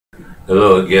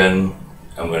Hello again.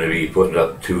 I'm going to be putting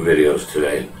up two videos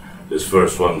today. This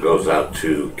first one goes out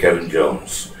to Kevin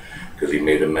Jones because he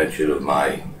made a mention of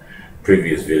my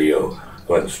previous video,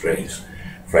 Glenn Strange's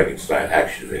Frankenstein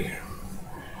action figure.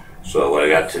 So what I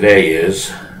got today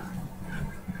is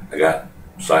I got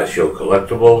Sideshow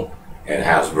Collectible and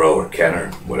Hasbro or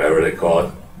Kenner, whatever they call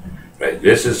it. Right.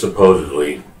 This is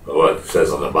supposedly what it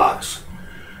says on the box.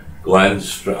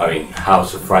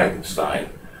 House of Frankenstein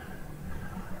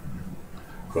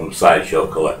from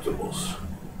Sideshow Collectibles.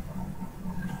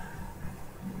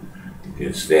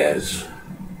 It stands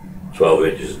 12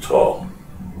 inches tall.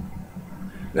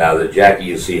 Now the jacket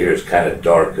you see here is kind of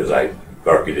dark because I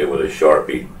darkened it with a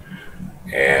Sharpie,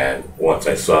 and once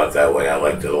I saw it that way I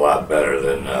liked it a lot better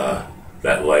than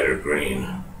that lighter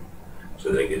green,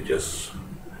 so I think it just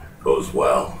goes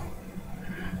well.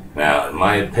 Now in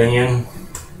my opinion,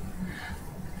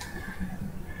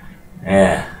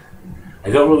 I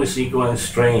don't really see Glenn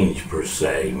Strange per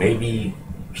se. Maybe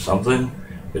something,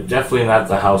 but definitely not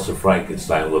the House of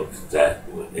Frankenstein look that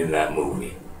in that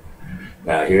movie.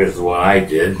 Now here's the one I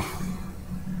did.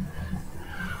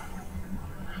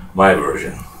 My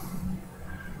version.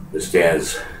 This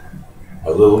stands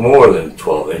a little more than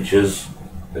 12 inches,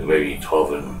 maybe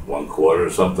 12 and 1/4 or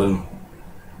something.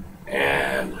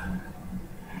 And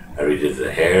I redid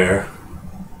the hair,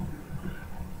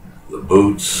 the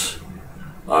boots,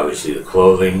 obviously the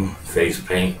clothing, face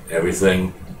paint,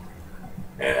 everything.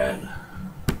 And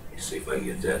let me see if I can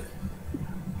get that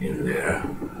in there.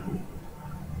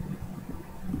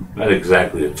 Not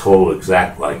exactly a total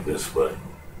exact likeness, but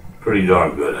pretty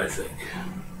darn good, I think.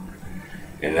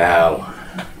 And now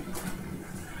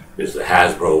is the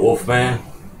Hasbro Wolfman.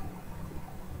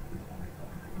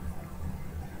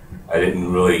 I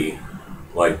didn't really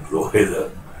like the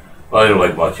way I didn't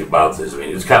like much about this. I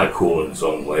mean, it's kind of cool in its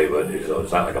own way, but it's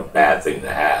not like a bad thing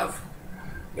to have,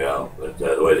 you know. But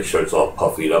the way the shirt's all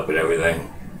puffied up and everything,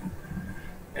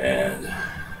 and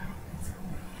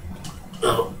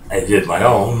I did my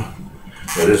own.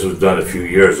 Now, this was done a few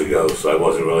years ago, so I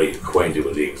wasn't really acquainted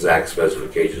with the exact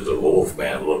specifications of a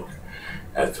Wolfman look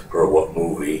as per what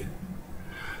movie.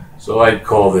 So I'd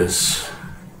call this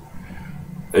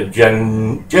a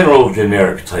general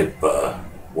generic type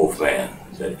Wolfman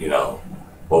that, you know,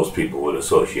 most people would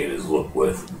associate his look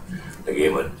with.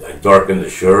 I darkened the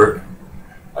shirt,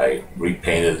 I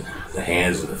repainted the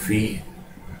hands and the feet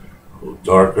a little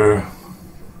darker,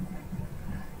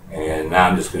 and now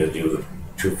I'm just going to do the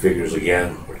two figures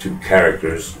again, or two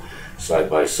characters side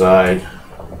by side.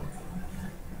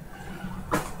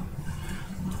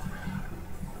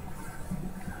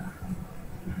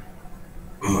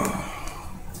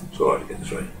 So hard to get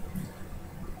this right.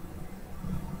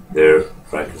 There,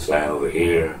 Frankenstein over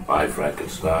here, my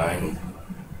Frankenstein.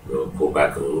 So pull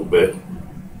back a little bit.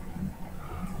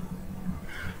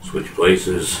 Switch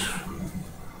places.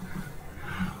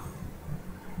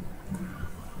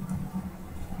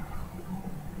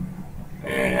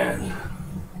 And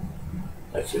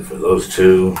that's it for those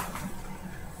two.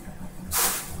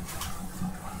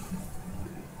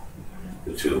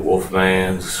 The two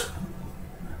Wolfmans.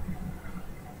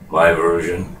 My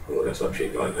version. Oh, that's not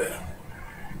shaking like that.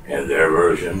 And their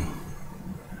version.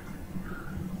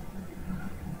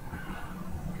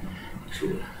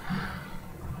 Two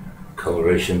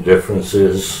coloration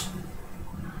differences.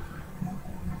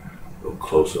 A little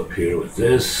close up here with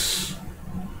this.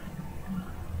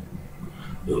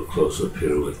 A little close up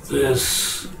here with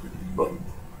this. But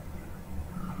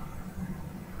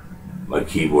my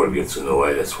keyboard gets in the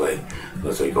way, that's why,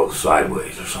 unless I go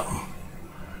sideways or something.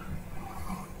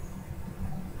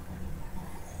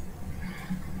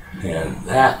 And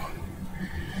that,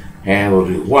 and we'll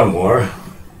do one more.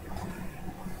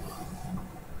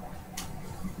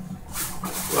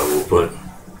 Well, we'll put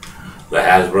the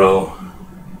Hasbro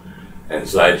and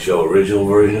Sideshow original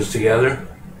versions together,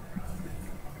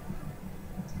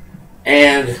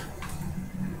 and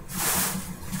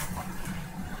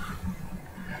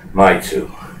my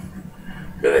two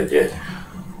that I did.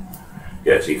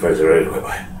 Yeah, see, friends, are ready. Bye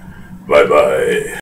bye. Bye bye.